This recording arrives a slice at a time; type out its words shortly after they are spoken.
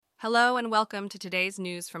Hello and welcome to today's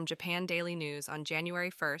news from Japan Daily News on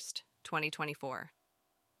January 1st, 2024.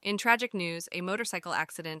 In tragic news, a motorcycle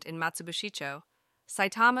accident in Matsubushicho,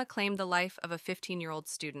 Saitama claimed the life of a 15-year-old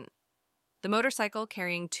student. The motorcycle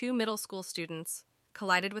carrying two middle school students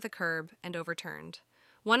collided with a curb and overturned.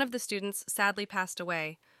 One of the students sadly passed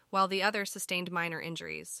away, while the other sustained minor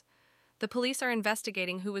injuries. The police are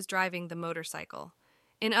investigating who was driving the motorcycle.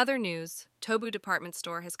 In other news, Tobu Department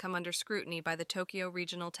Store has come under scrutiny by the Tokyo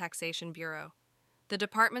Regional Taxation Bureau. The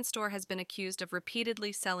department store has been accused of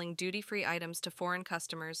repeatedly selling duty-free items to foreign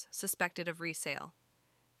customers suspected of resale.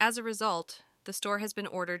 As a result, the store has been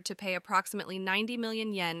ordered to pay approximately 90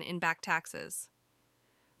 million yen in back taxes.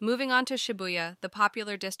 Moving on to Shibuya, the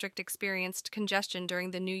popular district experienced congestion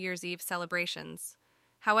during the New Year's Eve celebrations.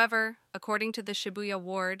 However, according to the Shibuya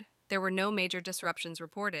ward, there were no major disruptions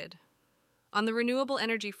reported. On the renewable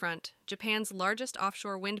energy front, Japan's largest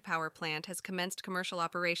offshore wind power plant has commenced commercial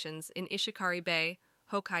operations in Ishikari Bay,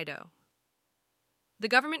 Hokkaido. The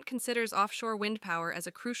government considers offshore wind power as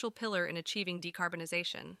a crucial pillar in achieving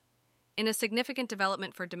decarbonization. In a significant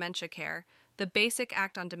development for dementia care, the Basic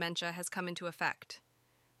Act on Dementia has come into effect.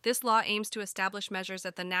 This law aims to establish measures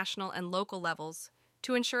at the national and local levels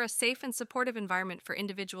to ensure a safe and supportive environment for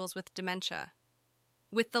individuals with dementia.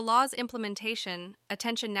 With the law's implementation,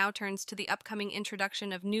 attention now turns to the upcoming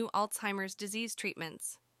introduction of new Alzheimer's disease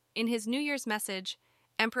treatments. In his New Year's message,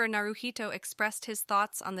 Emperor Naruhito expressed his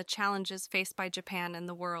thoughts on the challenges faced by Japan and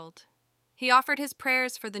the world. He offered his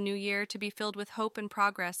prayers for the new year to be filled with hope and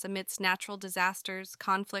progress amidst natural disasters,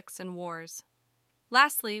 conflicts, and wars.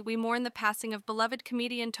 Lastly, we mourn the passing of beloved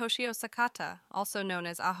comedian Toshio Sakata, also known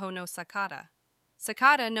as Aho no Sakata.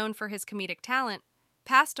 Sakata, known for his comedic talent,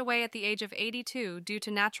 passed away at the age of 82 due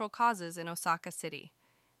to natural causes in Osaka City.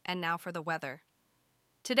 And now for the weather.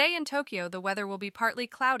 Today in Tokyo, the weather will be partly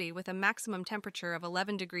cloudy with a maximum temperature of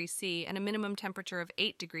 11 degrees C and a minimum temperature of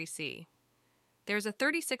 8 degrees C. There's a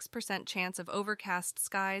 36% chance of overcast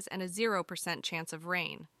skies and a 0% chance of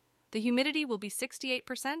rain. The humidity will be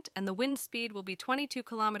 68% and the wind speed will be 22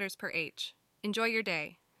 kilometers per h. Enjoy your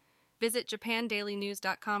day. Visit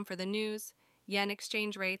japandailynews.com for the news, yen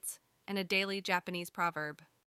exchange rates, and a daily Japanese proverb.